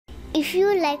If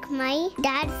you like my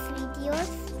dad's videos,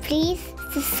 please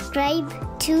subscribe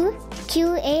to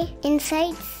QA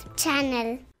Insights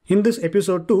channel. In this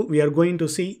episode 2, we are going to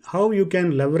see how you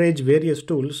can leverage various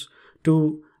tools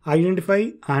to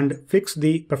identify and fix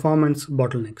the performance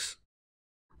bottlenecks.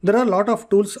 There are a lot of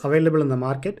tools available in the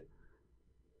market.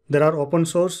 There are open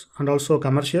source and also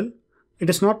commercial. It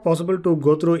is not possible to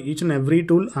go through each and every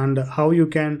tool and how you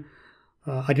can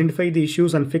identify the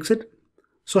issues and fix it.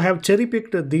 So I have cherry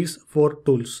picked these 4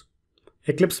 tools: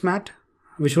 Eclipse MAT,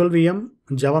 VisualVM,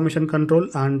 Java Mission Control,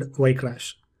 and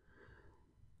yCrash.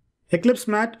 Eclipse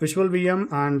MAT,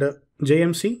 VisualVM, and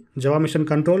JMC, Java Mission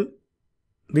Control,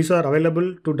 these are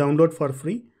available to download for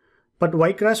free, but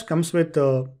yCrash comes with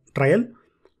a trial.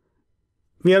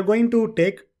 We are going to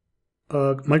take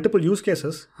multiple use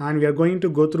cases and we are going to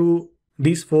go through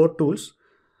these 4 tools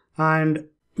and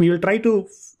we will try to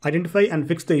identify and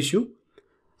fix the issue,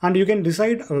 and you can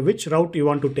decide which route you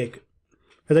want to take.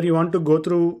 Whether you want to go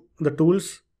through the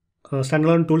tools,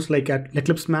 standalone tools like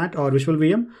Eclipse MAT or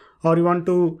VisualVM, or you want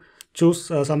to choose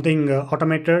something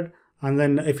automated and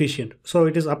then efficient. So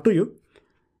it is up to you.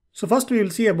 So first we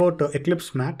will see about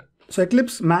Eclipse MAT. So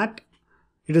Eclipse MAT,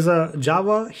 it is a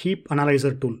Java heap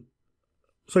analyzer tool.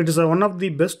 So it is one of the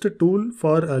best tool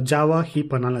for Java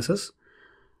heap analysis.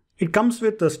 It comes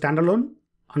with a standalone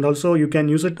and also you can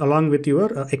use it along with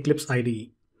your Eclipse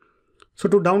IDE. So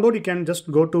to download, you can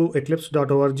just go to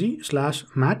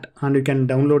eclipse.org/mat and you can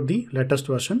download the latest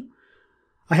version.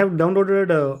 I have downloaded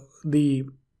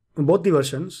both the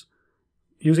versions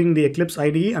using the Eclipse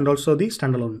IDE and also the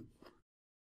standalone.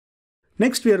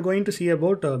 Next, we are going to see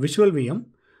about VisualVM.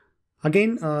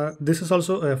 Again, this is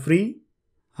also free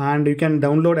and you can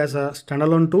download as a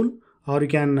standalone tool or you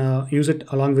can use it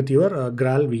along with your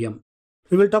GraalVM.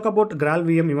 We will talk about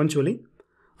GraalVM eventually.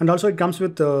 And also it comes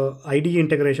with IDE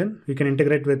integration. You can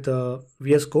integrate with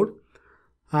VS Code.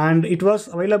 And it was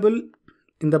available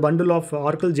in the bundle of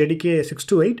Oracle JDK 6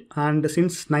 to 8. And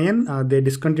since 9, they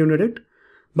discontinued it.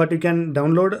 But you can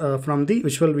download from the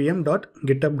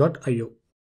visualvm.github.io.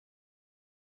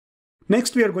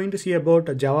 Next, we are going to see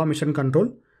about Java Mission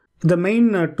Control. The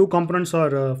main 2 components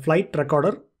are flight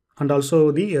recorder and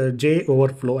also the J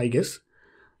overflow, I guess.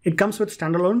 It comes with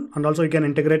standalone and also you can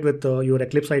integrate with your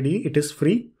Eclipse IDE. It is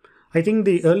free. I think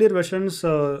the earlier versions,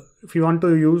 if you want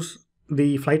to use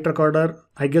the flight recorder,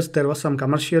 I guess there was some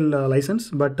commercial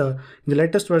license, but in the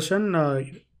latest version,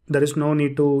 there is no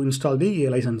need to install the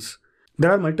license. There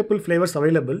are multiple flavors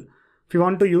available. If you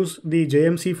want to use the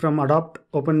JMC from Adopt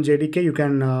OpenJDK, you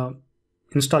can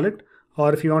install it.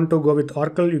 Or if you want to go with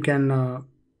Oracle, you can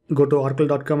go to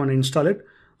oracle.com and install it.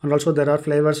 And also there are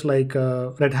flavors like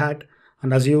Red Hat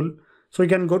and Azure. So you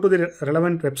can go to the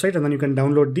relevant website and then you can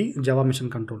download the Java Mission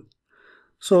Control.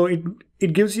 So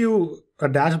it gives you a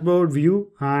dashboard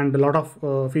view and a lot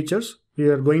of features we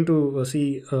are going to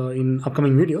see in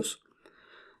upcoming videos.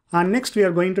 And next we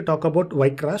are going to talk about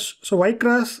yCrash. So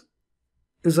yCrash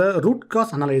is a root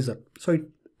cause analyzer. So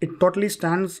it totally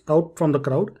stands out from the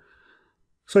crowd.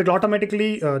 So it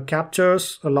automatically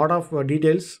captures a lot of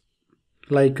details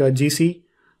like GC,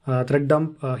 thread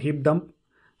dump, heap dump,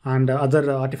 and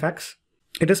other artifacts.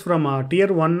 It is from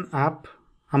tier 1 app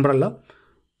umbrella.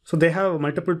 So they have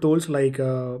multiple tools like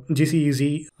GC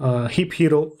Easy, Heap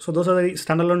Hero. So those are the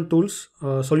standalone tools,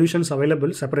 solutions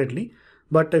available separately.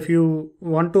 But if you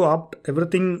want to opt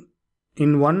everything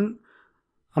in one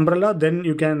umbrella, then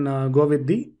you can go with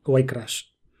the yCrash.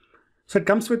 So it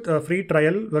comes with a free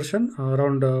trial version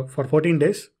around for 14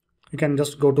 days. You can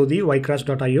just go to the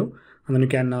ycrash.io and then you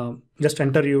can just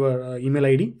enter your email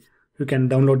ID. You can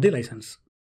download the license.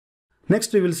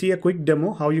 Next, we will see a quick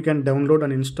demo how you can download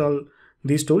and install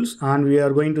these tools, and we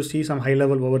are going to see some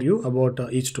high-level overview about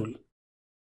each tool.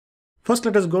 First,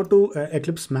 let us go to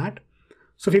Eclipse MAT.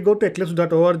 So if you go to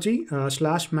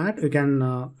eclipse.org/mat, you can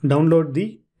download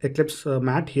the Eclipse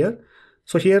MAT here.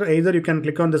 So here either you can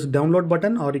click on this download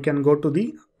button or you can go to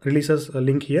the releases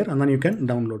link here and then you can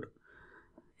download.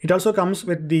 It also comes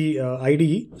with the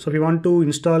IDE. So if you want to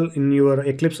install in your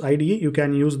Eclipse IDE, you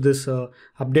can use this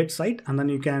update site and then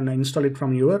you can install it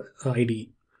from your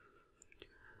IDE.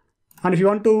 And if you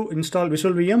want to install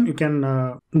VisualVM, you can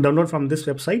download from this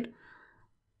website.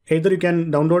 Either you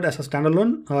can download as a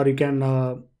standalone or you can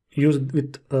use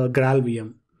with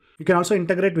GraalVM. You can also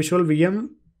integrate VisualVM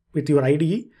with your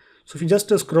IDE. So if you just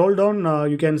scroll down,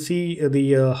 you can see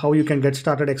the how you can get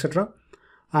started, etc.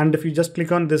 And if you just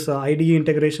click on this IDE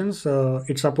integrations,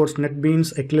 it supports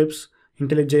NetBeans, Eclipse,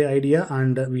 IntelliJ IDEA,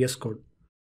 and VS Code.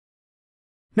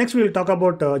 Next, we will talk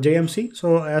about JMC.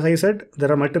 So as I said,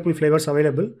 there are multiple flavors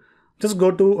available. Just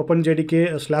go to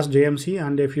OpenJDK/JMC,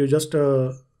 and if you just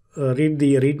read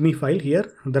the README file here.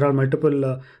 There are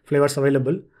multiple flavors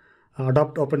available.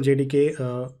 Adopt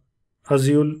OpenJDK,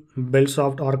 Azure,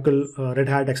 Buildsoft, Oracle, Red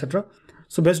Hat, etc.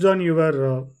 So based on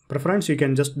your preference, you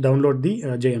can just download the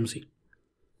JMC.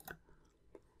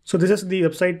 So this is the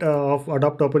website of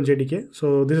Adopt OpenJDK.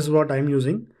 So this is what I'm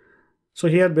using. So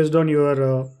here, based on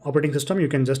your operating system, you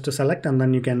can just select and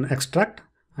then you can extract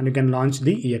and you can launch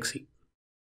the exe.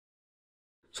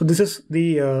 So this is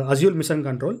the Azure Mission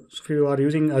Control. So if you are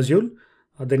using Azure,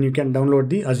 then you can download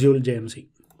the Azure JMC.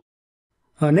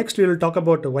 Next, we will talk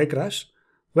about yCrash.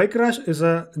 yCrash is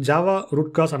a Java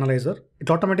root cause analyzer. It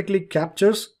automatically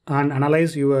captures and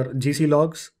analyzes your GC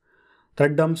logs,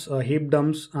 thread dumps, heap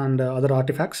dumps, and other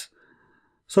artifacts.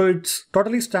 So it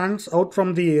totally stands out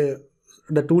from the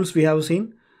tools we have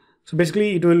seen. So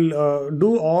basically, it will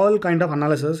do all kind of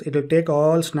analysis. It will take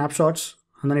all snapshots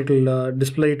and then it will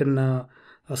display it in a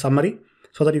summary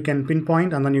so that you can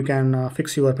pinpoint and then you can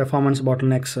fix your performance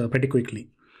bottlenecks pretty quickly.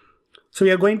 So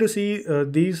we are going to see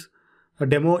these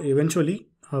demo eventually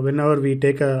whenever we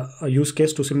take a use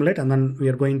case to simulate, and then we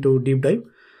are going to deep dive.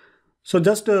 So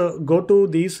just go to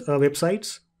these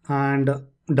websites and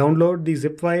download the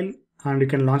zip file and you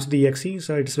can launch the exe.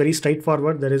 So it's very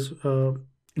straightforward.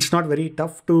 It's not very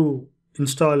tough to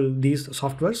install these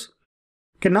softwares.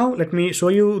 Okay, now let me show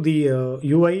you the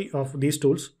UI of these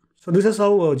tools. So this is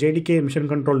how JDK Mission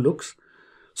Control looks.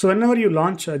 So whenever you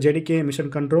launch JDK Mission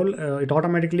Control, it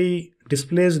automatically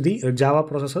displays the Java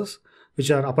processes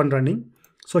which are up and running.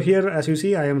 So here, as you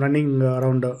see, I am running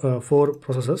around 4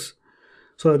 processes.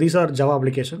 So these are Java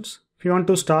applications. If you want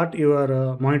to start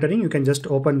your monitoring, you can just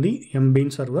open the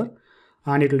mbean server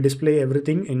and it will display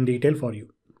everything in detail for you.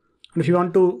 And if you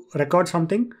want to record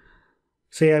something,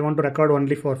 say I want to record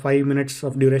only for 5 minutes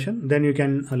of duration, then you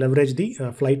can leverage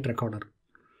the flight recorder.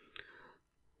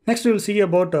 Next, we will see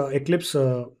about Eclipse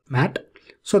MAT.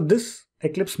 So this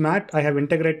Eclipse MAT I have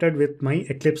integrated with my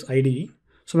Eclipse IDE.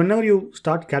 So whenever you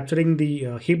start capturing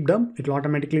the heap dump, it will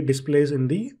automatically displays in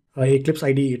the Eclipse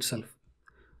IDE itself.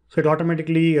 So it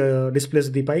automatically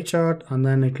displays the pie chart and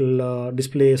then it will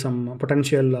display some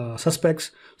potential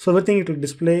suspects. So everything it will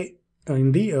display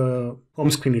in the home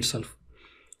screen itself.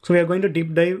 So we are going to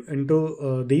deep dive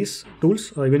into these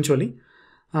tools eventually.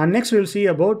 And next we will see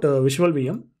about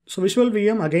VisualVM. So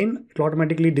VisualVM, again, it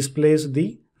automatically displays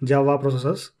the Java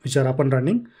processes which are up and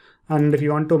running. And if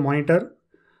you want to monitor,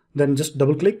 then just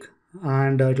double click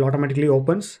and it will automatically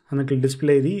opens and it will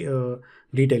display the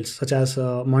details such as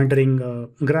monitoring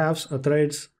graphs,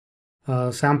 threads,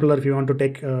 sampler. If you want to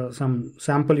take some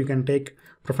sample, you can take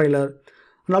profiler.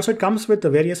 And also it comes with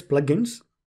various plugins.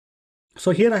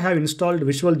 So here I have installed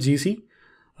Visual GC,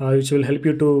 which will help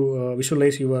you to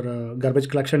visualize your garbage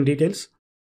collection details.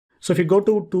 So if you go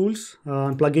to tools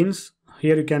and plugins,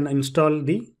 here you can install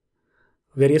the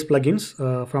various plugins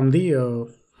from the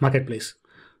marketplace.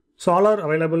 So all are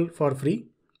available for free.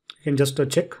 You can just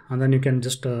check and then you can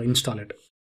just install it.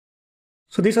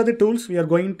 So these are the tools we are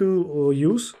going to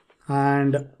use.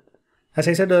 And as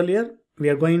I said earlier, we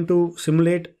are going to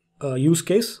simulate a use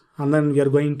case and then we are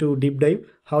going to deep dive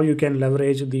how you can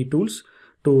leverage the tools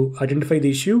to identify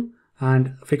the issue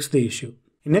and fix the issue.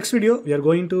 In next video, we are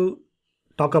going to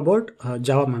talk about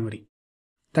Java memory.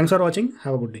 Thanks for watching.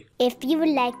 Have a good day. If you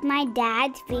like my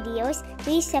dad's videos,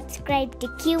 please subscribe to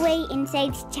QA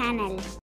Insights channel.